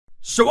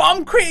So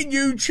I'm quitting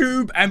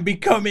YouTube and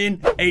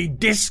becoming a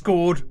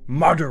Discord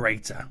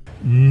moderator.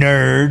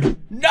 Nerd.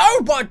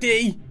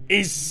 Nobody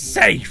is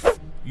safe.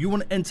 You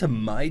want to enter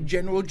my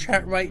general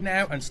chat right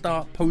now and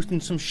start posting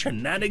some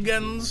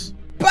shenanigans?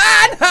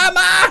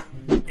 Banhammer!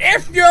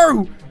 If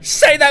you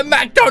say that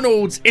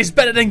McDonald's is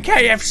better than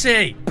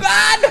KFC,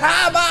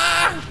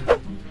 Banhammer!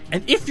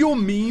 And if your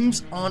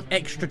memes aren't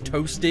extra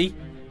toasty,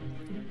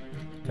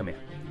 come here.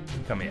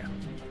 Come here.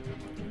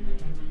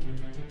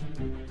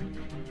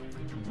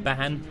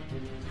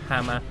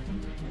 Banhammer.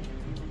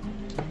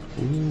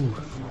 Ooh,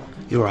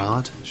 you're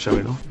hard,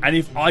 showing off. And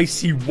if I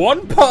see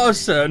one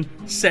person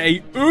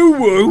say ooh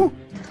woo,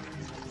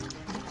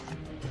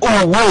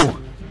 Oh, whoa!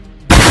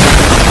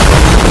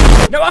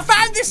 now I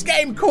found this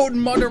game called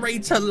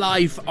Moderator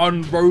Life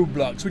on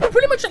Roblox, which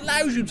pretty much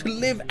allows you to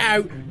live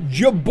out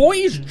your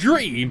boy's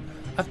dream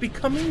of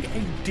becoming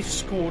a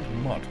Discord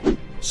mod.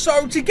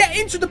 So to get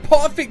into the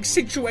perfect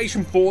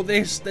situation for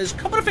this, there's a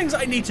couple of things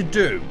I need to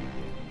do.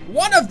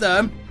 One of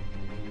them,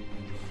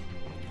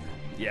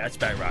 yeah, that's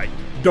about right,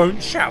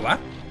 don't shower.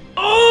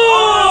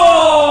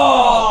 Oh!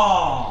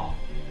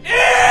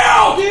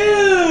 Ew!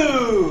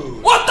 Ew!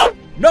 What the?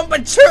 Number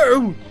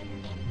 2,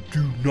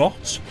 do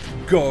not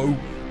go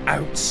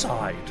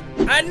outside.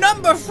 And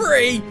number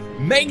 3,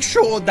 make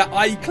sure that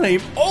I claim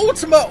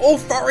ultimate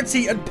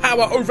authority and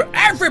power over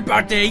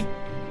everybody,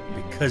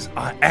 because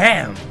I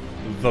am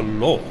the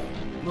law.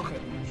 Look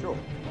at me, sure.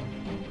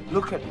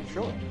 Look at me,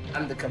 sure.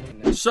 I'm the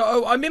captain.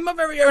 So I'm in my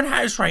very own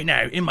house right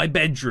now, in my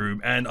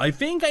bedroom, and I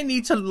think I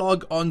need to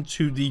log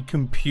onto the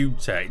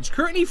computer. It's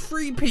currently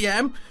 3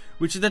 p.m,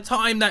 which is the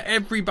time that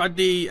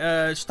everybody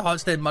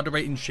starts their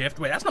moderating shift.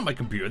 Wait, that's not my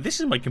computer.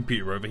 This is my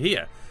computer over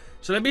here.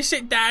 So let me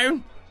sit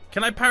down.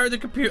 Can I power the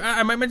computer?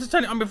 Am I meant to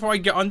turn it on before I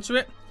get onto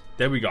it?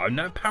 There we go. I'm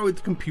now powered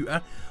the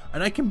computer,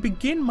 and I can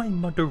begin my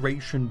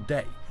moderation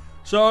day.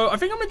 So I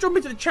think I'm going to jump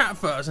into the chat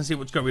first and see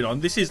what's going on.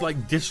 This is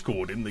like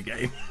Discord in the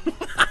game.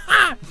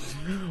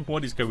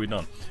 What is going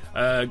on?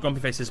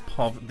 Grumpy Face is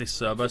part of this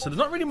server, so there's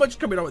not really much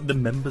going on. The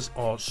members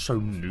are so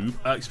noob.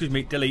 Excuse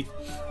me, delete.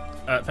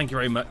 Thank you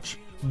very much.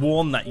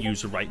 Warn that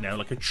user right now,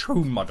 like a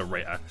true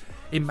moderator.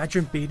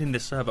 Imagine being in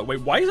this server.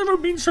 Wait, why is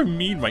everyone being so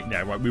mean right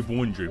now? Right, we've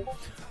warned you.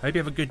 I hope you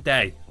have a good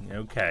day.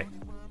 Okay.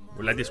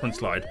 We'll let this one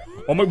slide.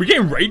 Oh my, we're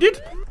getting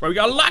raided? Right, we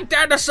gotta lock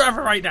down the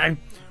server right now.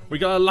 We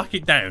gotta lock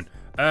it down.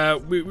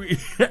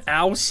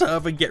 Our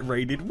server get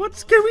raided.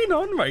 What's going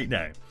on right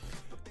now?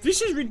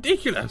 This is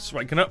ridiculous.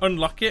 Right, can I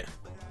unlock it?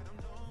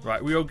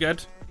 Right, we all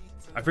good?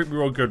 I think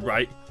we're all good,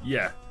 right?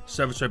 Yeah,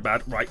 server's so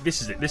bad. Right,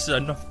 this is it. This is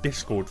enough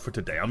Discord for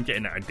today. I'm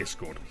getting out of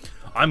Discord.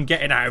 I'm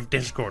getting out of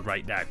Discord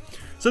right now.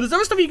 So there's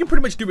other stuff you can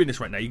pretty much do in this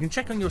right now. You can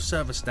check on your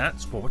server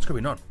stats. Whoa, what's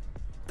going on?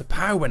 The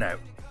power went out.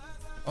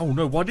 Oh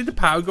no, why did the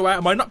power go out?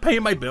 Am I not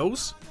paying my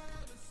bills?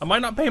 Am I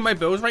not paying my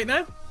bills right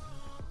now?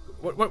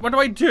 What do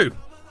I do?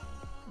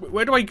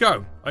 Where do I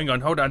go? Hang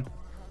on, hold on.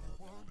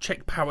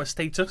 Check power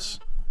status.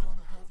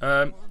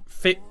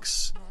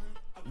 Fix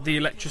the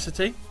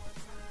electricity.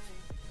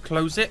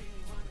 Close it.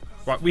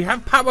 Right, we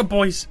have power,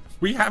 boys.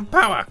 We have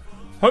power.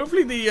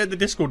 Hopefully the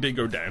Discord didn't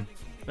go down.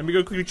 Let me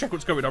go quickly check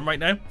what's going on right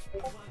now.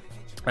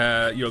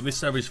 This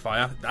server is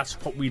fire. That's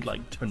what we'd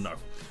like to know.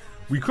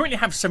 We currently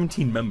have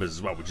 17 members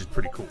as well, which is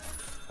pretty cool.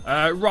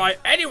 Right,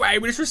 anyway,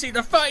 we just received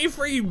a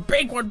 33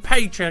 big one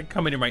paycheck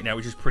coming in right now,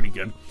 which is pretty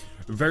good.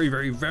 Very,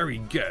 very, very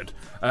good.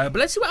 But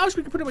let's see what else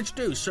we can pretty much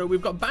do. So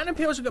we've got banner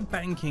appeals, we've got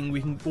banking.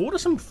 We can order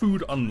some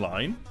food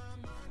online.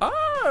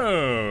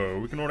 Oh,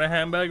 we can order a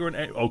hamburger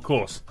and of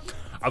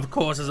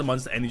course, as a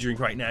Monster Energy drink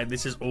right now,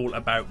 this is all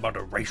about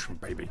moderation,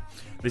 baby.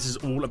 This is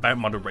all about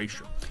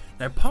moderation.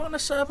 Now, partner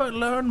server,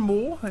 learn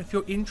more if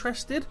you're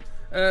interested.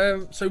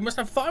 So we must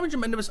have 500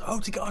 members. Oh,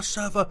 to get our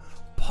server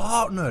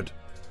partnered.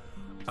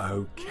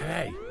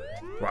 Okay.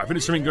 Right, I think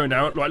there's something going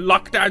down. Right,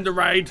 lock down the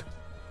raid.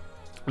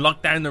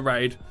 Lock down the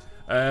raid.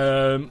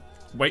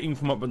 Waiting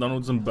for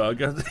McDonald's and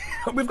burgers.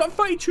 We've got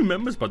 32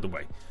 members, by the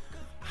way.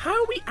 How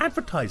are we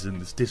advertising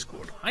this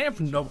Discord? I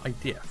have no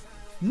idea.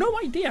 No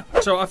idea.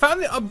 So I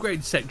found the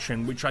upgrade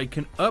section, which I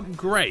can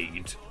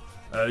upgrade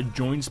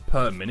joins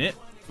per minute,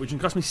 which can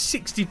cost me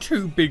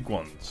 62 big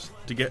ones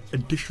to get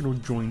additional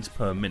joins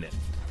per minute.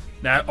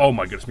 Now, oh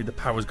my goodness me, the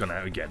power's gone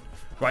out again.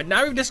 Right,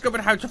 now we've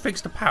discovered how to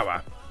fix the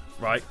power.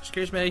 Right,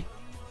 excuse me.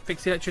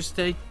 Fix the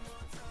electricity.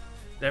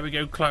 There we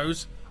go,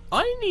 close.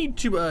 I need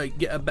to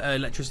get a better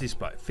electricity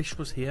supply. Fish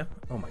was here.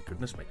 Oh my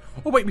goodness me.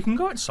 Oh wait, we can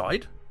go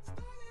outside.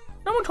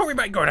 No one told me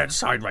about going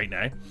outside right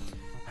now.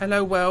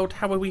 Hello world,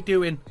 how are we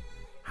doing?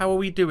 How are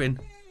we doing?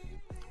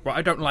 Right,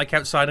 I don't like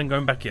outside, I'm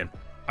going back in.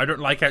 I don't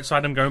like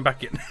outside, I'm going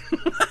back in.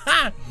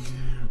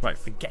 Right,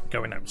 forget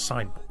going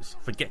outside, boys.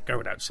 Forget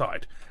going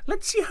outside.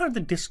 Let's see how the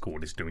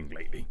Discord is doing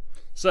lately.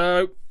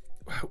 So,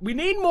 we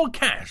need more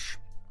cash.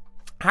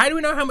 How do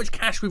we know how much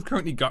cash we've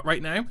currently got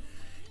right now?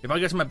 If I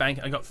go to my bank,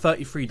 I got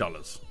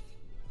 $33.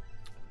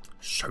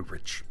 So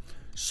rich.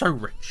 So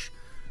rich.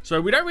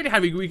 So we don't really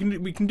have,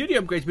 we can do the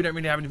upgrades, we don't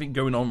really have anything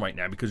going on right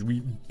now because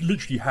we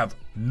literally have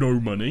no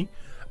money.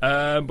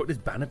 But there's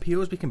ban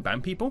appeals, we can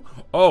ban people.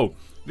 Oh,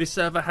 this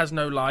server has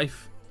no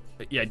life.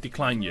 Yeah,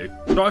 decline you.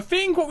 So I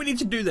think what we need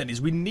to do then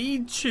is we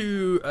need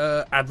to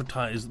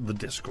advertise the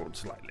Discord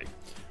slightly.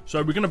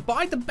 So we're going to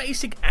buy the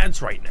basic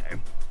ads right now.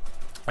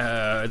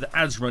 The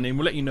ads running.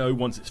 We'll let you know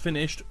once it's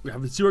finished. We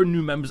have 0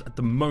 new members at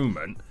the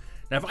moment.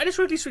 Now, if I just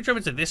quickly switch over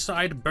to this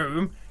side,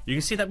 boom, you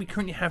can see that we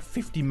currently have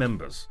 50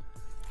 members.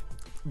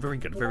 Very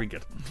good, very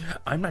good.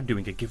 I'm not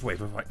doing a giveaway.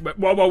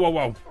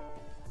 Whoa.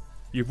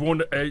 You've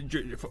warned...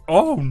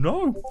 oh,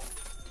 no.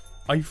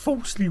 I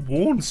falsely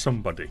warned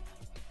somebody.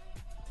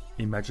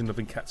 Imagine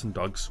loving cats and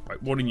dogs.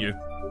 Right, warning you.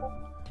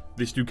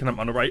 This dude cannot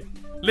moderate.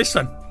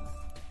 Listen.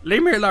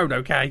 Leave me alone,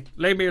 okay?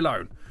 Leave me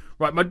alone.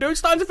 Right, my dude's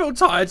starting to feel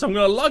tired, so I'm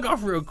going to log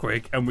off real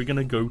quick, and we're going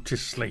to go to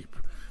sleep.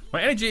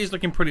 My energy is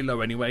looking pretty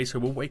low anyway, so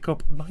we'll wake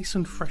up nice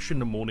and fresh in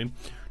the morning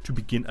to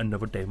begin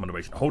another day of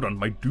moderation. Hold on,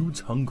 my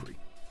dude's hungry.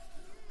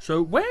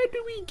 So where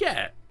do we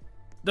get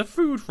the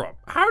food from?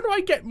 How do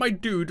I get my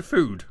dude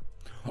food?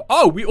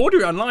 Oh, we order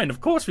it online.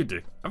 Of course we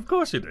do. Of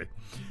course we do.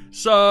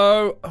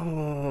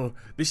 So,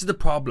 this is the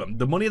problem.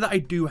 The money that I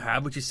do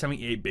have, which is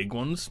 78 big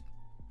ones,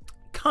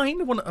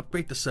 kind of want to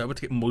upgrade the server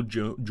to get more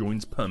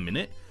joins per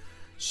minute.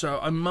 So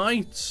I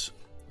might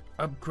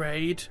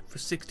upgrade for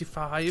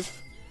 65.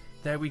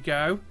 There we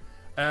go.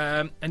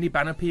 Any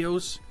banner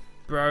peels?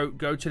 Bro,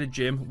 go to the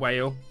gym.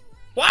 Whale.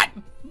 What?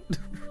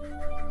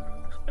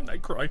 And I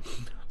cry.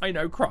 I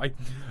know, cry.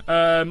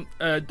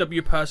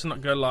 W person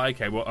not gonna lie.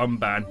 Okay, we'll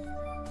unban.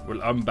 We'll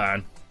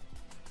unban.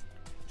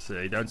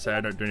 See, don't say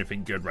I don't do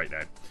anything good right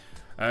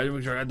now.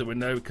 We'll go out the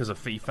window because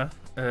of FIFA.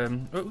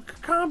 Oh,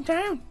 calm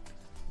down.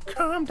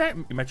 Calm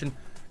down. Imagine,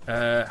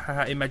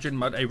 imagine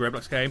mod a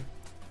Roblox game.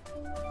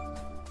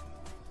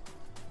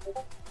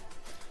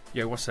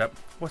 Yo, what's up?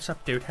 What's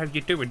up, dude? How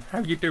you doing? How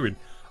you doing?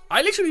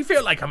 I literally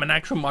feel like I'm an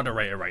actual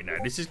moderator right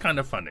now. This is kind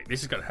of funny.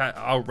 This is gonna.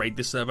 I'll raid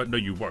this server. No,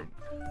 you won't.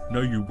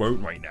 No, you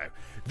won't right now.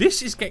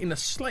 This is getting a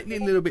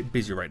little bit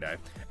busy right now.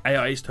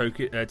 AI is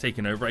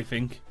taking over. I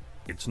think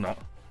it's not.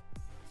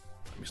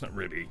 It's not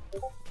really.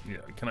 Yeah.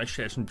 Can I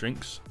share some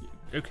drinks?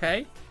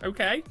 Okay.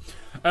 Okay.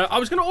 I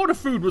was gonna order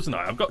food, wasn't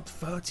I? I've got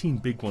 13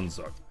 big ones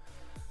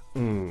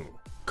though.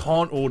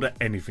 Can't order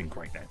anything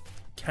right now.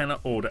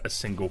 Cannot order a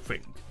single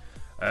thing.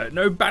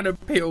 No banner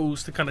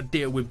pills to kind of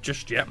deal with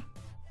just yet,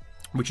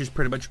 which is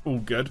pretty much all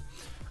good.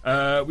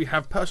 We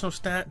have personal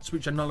stats,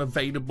 which are not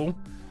available.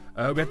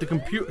 We have the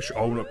computer...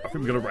 Oh, no, I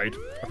think we got a raid.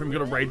 I think we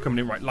got a raid coming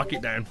in. Right, lock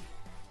it down.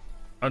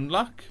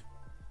 Unlock.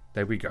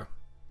 There we go.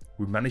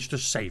 We managed to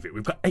save it.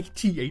 We've got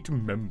 88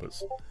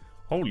 members.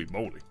 Holy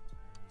moly.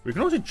 We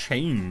can also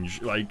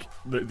change, like,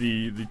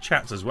 the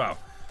chats as well.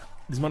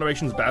 This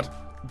moderation's bad.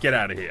 Get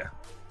out of here.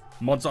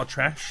 Mods are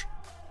trash.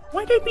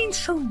 Why are they being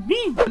so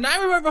mean? Now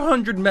we're over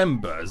 100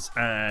 members,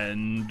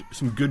 and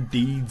some good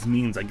deeds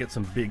means I get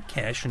some big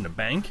cash in the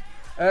bank.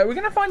 We're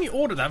going to finally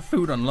order that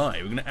food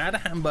online. We're going to add a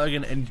hamburger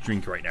and any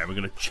drink right now. We're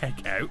going to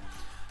check out.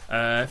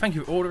 Thank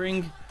you for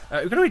ordering.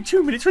 We're going to wait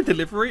 2 minutes for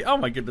delivery. Oh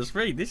my goodness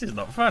me, this is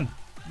not fun.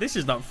 This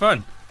is not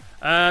fun.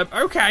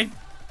 Okay,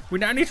 we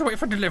now need to wait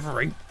for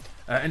delivery.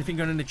 Anything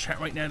going on in the chat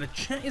right now? The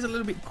chat is a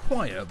little bit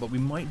quiet, but we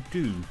might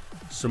do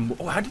some more.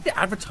 Oh, how did the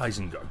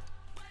advertising go?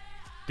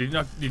 Did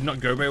it not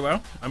go very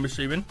well, I'm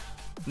assuming?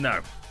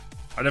 No.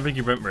 I don't think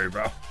it went very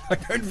well. I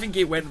don't think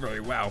it went very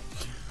well.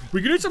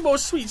 We could do some more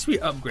sweet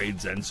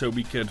upgrades then, so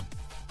we could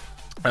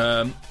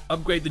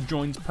upgrade the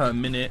joins per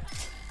minute.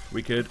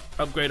 We could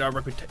upgrade our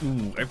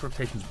reputation. Ooh, our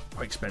reputation's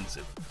quite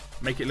expensive.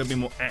 Make it a little bit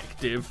more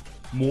active.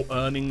 More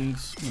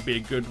earnings would be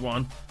a good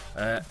one.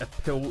 A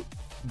pill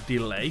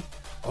delay.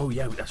 Oh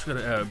yeah, that's what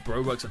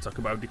Roblox I talk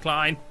about.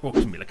 Decline. Walk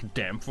to me like a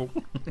damn fool.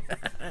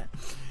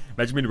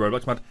 Imagine me in the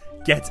Roblox mod.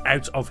 Get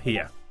out of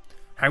here.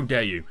 How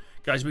dare you.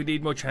 Guys, we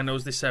need more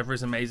channels. This server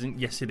is amazing.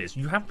 Yes, it is.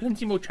 You have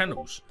plenty more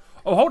channels.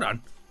 Oh, hold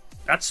on.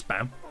 That's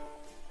spam.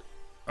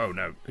 Oh,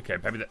 no. Okay,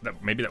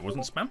 maybe that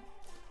wasn't spam.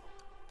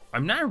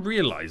 I'm now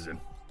realizing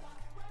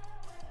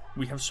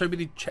we have so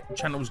many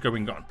channels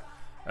going on.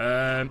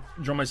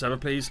 Join my server,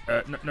 please.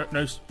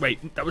 No.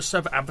 Wait, that was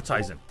server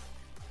advertising.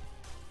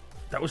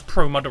 That was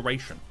pro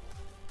moderation.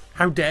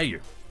 How dare you?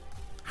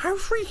 How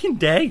freaking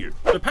dare you?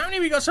 So apparently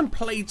we got some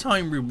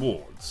playtime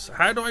rewards.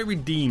 How do I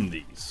redeem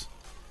these?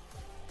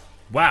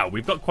 Wow,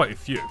 we've got quite a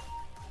few.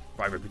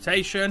 Buy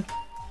reputation,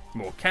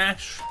 more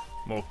cash,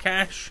 more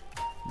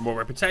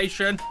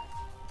reputation,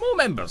 more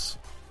members.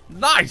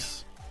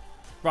 Nice!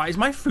 Right, is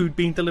my food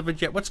being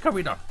delivered yet? What's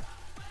going on?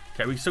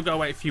 Okay, we still gotta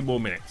wait a few more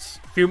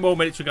minutes. A few more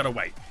minutes we gotta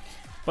wait.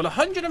 Well,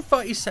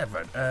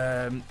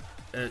 137.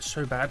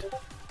 So bad.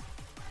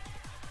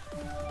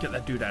 Get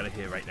that dude out of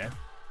here right now.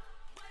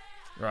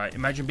 Right,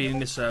 imagine being in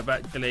this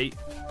server. Delete.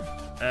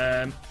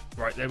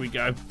 Right, there we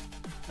go.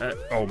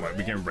 Oh my, we're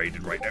getting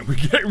raided right now. We're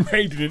getting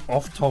raided in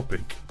off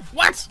topic.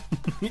 What?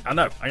 I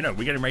know.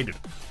 We're getting raided.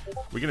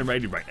 We're getting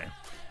raided right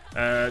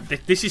now.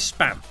 This is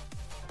spam.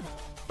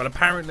 But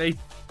apparently,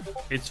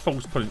 it's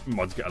false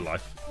mods get a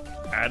life.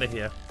 Out of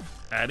here.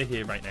 Out of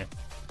here right now.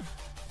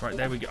 Right,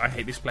 there we go. I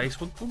hate this place.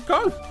 We'll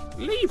go.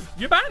 Leave.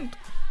 You're banned.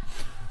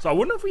 So I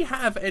wonder if we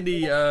have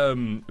any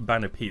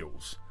ban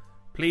appeals.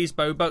 Please,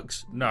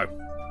 Bobucks. No.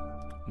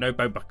 No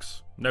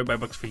Bobucks. No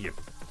Bobucks for you.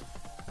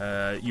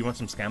 You want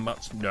some scam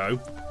bots? No.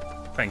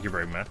 Thank you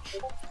very much.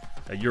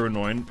 You're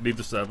annoying. Leave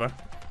the server.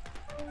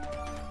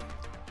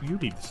 You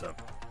leave the server.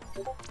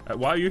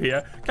 Why are you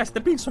here? Guys,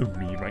 they're being so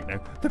mean right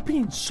now. They're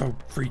being so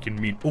freaking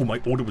mean. Oh, my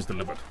order was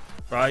delivered.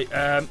 Right,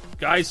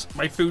 guys,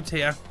 my food's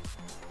here.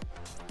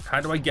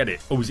 How do I get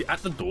it? Oh, is it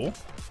at the door?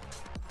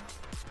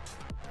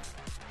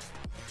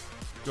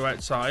 Go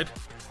outside.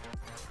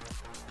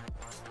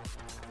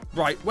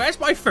 Right, where's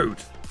my food?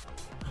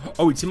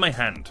 Oh, it's in my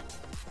hand.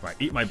 Right,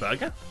 eat my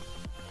burger.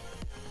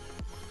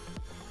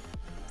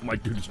 My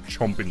dude is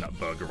chomping that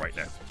burger right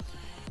now.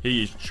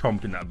 He is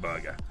chomping that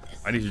burger.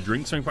 I need to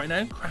drink something right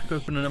now. Crack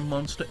open a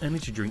Monster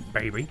Energy drink,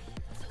 baby.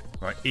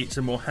 Right, eat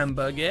some more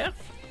hamburger.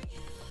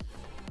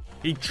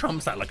 He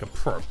chomps that like a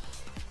pro.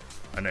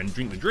 And then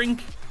drink the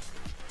drink.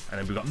 And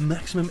then we've got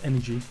maximum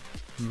energy.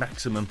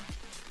 Maximum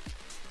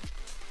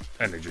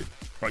energy.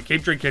 Right,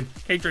 keep drinking.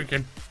 Keep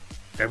drinking.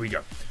 There we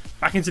go.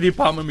 Back into the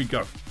apartment we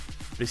go.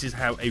 This is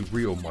how a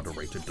real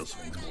moderator does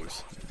things,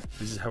 boys.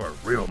 This is how a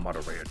real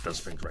moderator does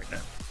things right now.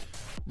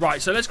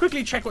 Right, so let's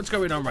quickly check what's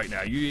going on right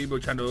now. You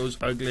channels,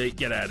 ugly,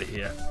 get out of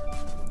here.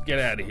 Get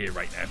out of here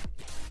right now.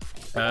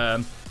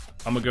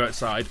 I'm gonna go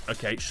outside.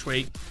 Okay,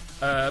 sweet.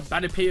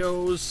 Bad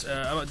appeals.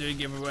 I'm not doing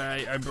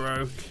giveaway. I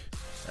broke.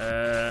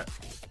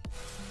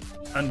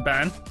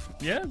 Unban.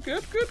 Yeah,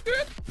 good.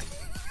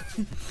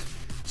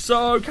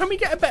 So, can we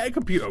get a better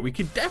computer? We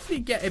could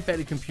definitely get a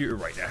better computer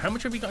right now. How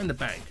much have we got in the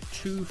bank?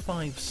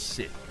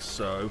 256.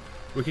 So,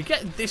 we could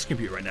get this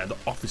computer right now, the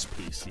office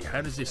PC.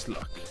 How does this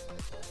look?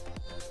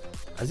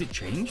 Has it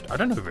changed? I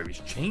don't know whether it's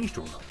changed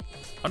or not.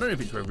 I don't know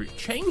if it's whether it's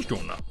changed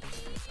or not.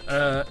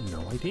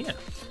 No idea.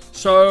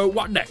 So,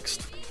 what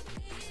next?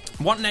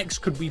 What next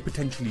could we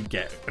potentially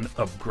get an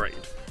upgrade?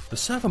 The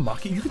server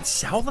market? You can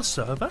sell the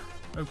server?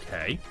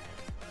 Okay.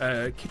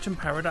 Kitchen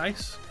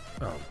Paradise?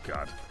 Oh,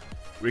 God.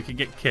 We can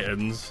get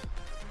kittens.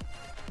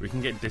 We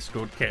can get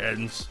Discord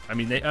kittens. I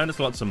mean, they earn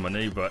us lots of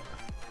money, but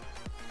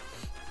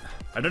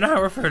I don't know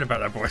how I feel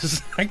about that,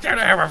 boys. I don't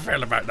know how I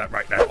feel about that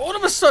right now. All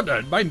of a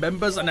sudden, my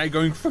members are now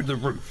going through the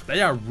roof.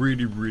 They are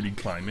really, really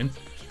climbing.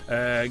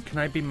 Can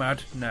I be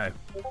mad? No.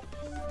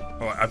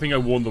 Oh, I think I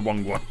won the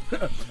wrong one.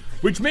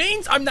 Which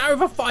means I'm now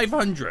over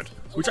 500.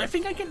 Which I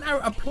think I can now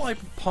apply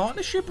for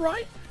partnership,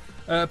 right?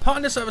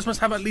 Partner service must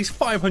have at least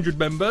 500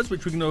 members,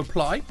 which we're going to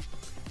apply.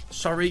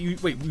 Sorry,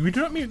 wait, we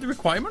do not meet the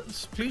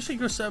requirements? Please check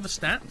your server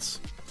stats.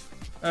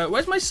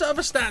 Where's my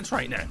server stats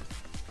right now?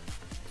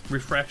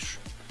 Refresh.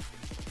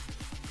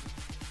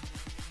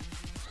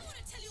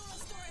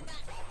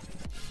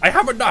 I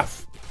have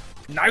enough.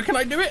 Now can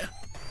I do it?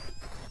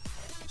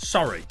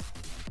 Sorry.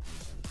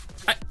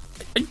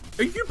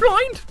 Are you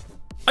blind?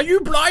 Are you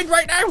blind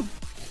right now?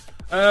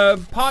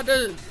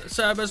 Partner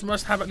servers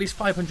must have at least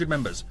 500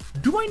 members.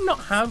 Do I not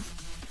have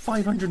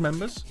 500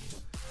 members?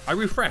 I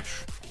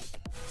refresh.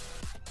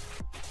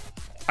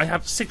 I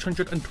have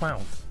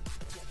 612.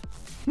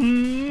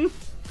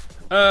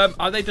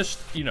 Are they just,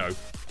 you know,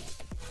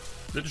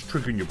 they're just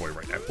triggering your boy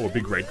right now. Or a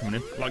big raid coming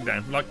in.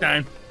 Lockdown.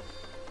 Lockdown.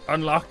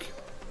 Unlock.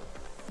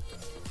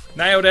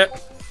 Nailed it.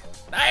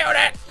 Nailed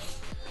it.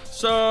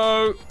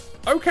 So,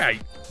 okay.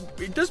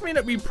 It does mean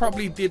that we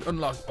probably did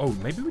unlock. Oh,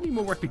 maybe we need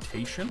more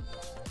reputation.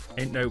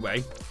 Ain't no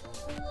way.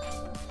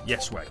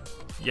 Yes way.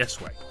 Yes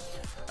way.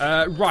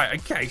 Right,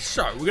 okay.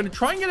 So, we're going to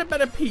try and get a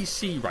better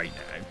PC right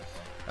now.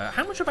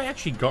 How much have I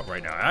actually got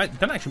right now? I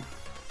don't actually...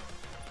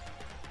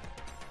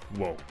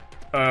 Whoa.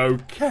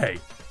 Okay.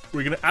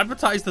 We're going to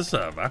advertise the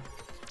server.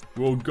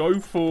 We'll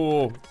go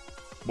for...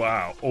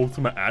 Wow.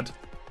 Ultimate ad.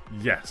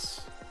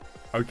 Yes.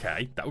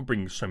 Okay. That would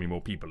bring so many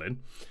more people in.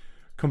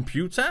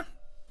 Computer.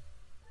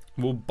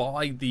 We'll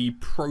buy the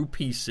Pro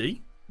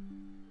PC.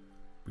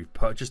 We've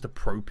purchased a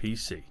Pro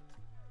PC.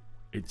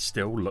 It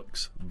still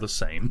looks the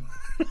same.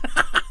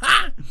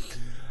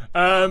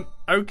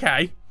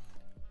 Okay.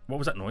 What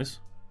was that noise?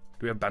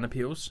 Do we have ban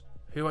appeals?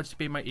 Who wants to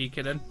be my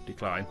e-kitten?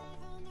 Decline.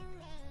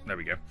 There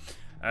we go.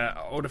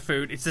 Order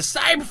food. It's the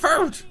same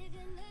food!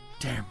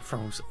 Damn,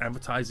 froze.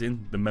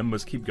 Advertising. The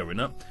members keep going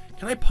up.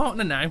 Can I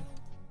partner now?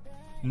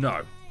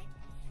 No.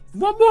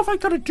 What more have I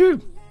got to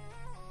do?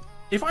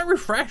 If I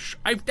refresh,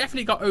 I've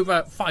definitely got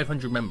over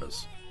 500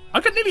 members.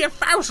 I've got nearly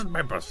 1,000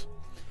 members.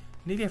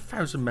 Nearly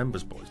 1,000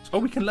 members, boys. Oh,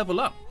 we can level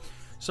up.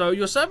 So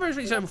your server is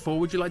reached level 4.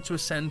 Would you like to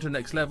ascend to the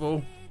next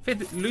level?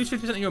 Lose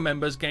 50% of your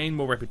members. Gain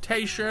more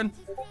reputation.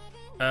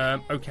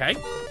 Okay.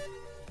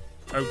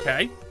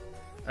 Okay.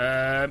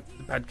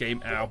 Bad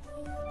game, ow.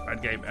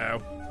 Bad game,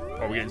 ow.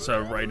 Oh, we're getting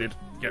server raided.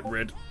 Get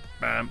rid.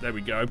 Bam, there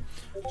we go.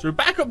 So we're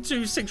back up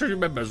to 600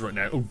 members right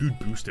now. Oh, dude,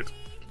 boosted.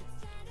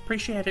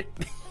 Appreciate it.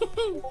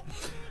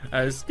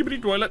 Skibbity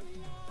toilet.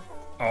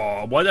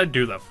 Oh, why did I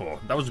do that for?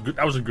 That was a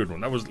good one.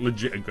 That was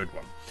legit a good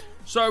one.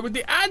 So with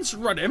the ads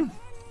running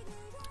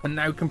and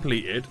now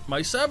completed,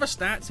 my server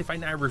stats, if I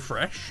now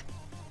refresh,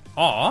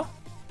 are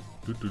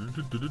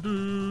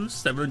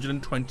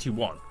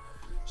 721.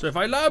 So if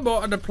I lower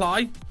more and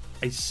apply,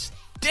 I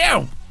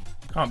still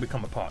can't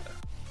become a partner.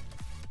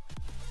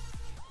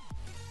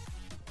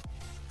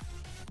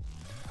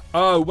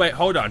 Oh, wait,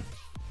 hold on.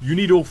 You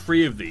need all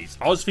 3 of these.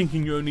 I was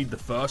thinking you only need the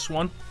first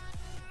one.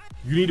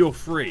 You need all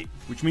 3,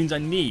 which means I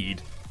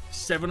need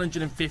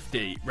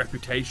 750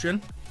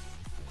 reputation.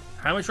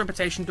 How much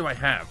reputation do I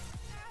have?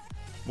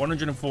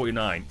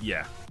 149.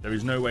 Yeah, there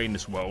is no way in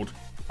this world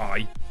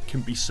I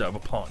can be server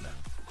partner.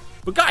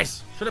 But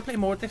guys, should I play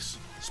more of this?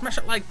 Smash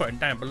that like button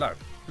down below.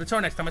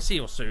 Until next time, I see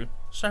you all soon.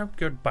 So,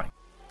 goodbye.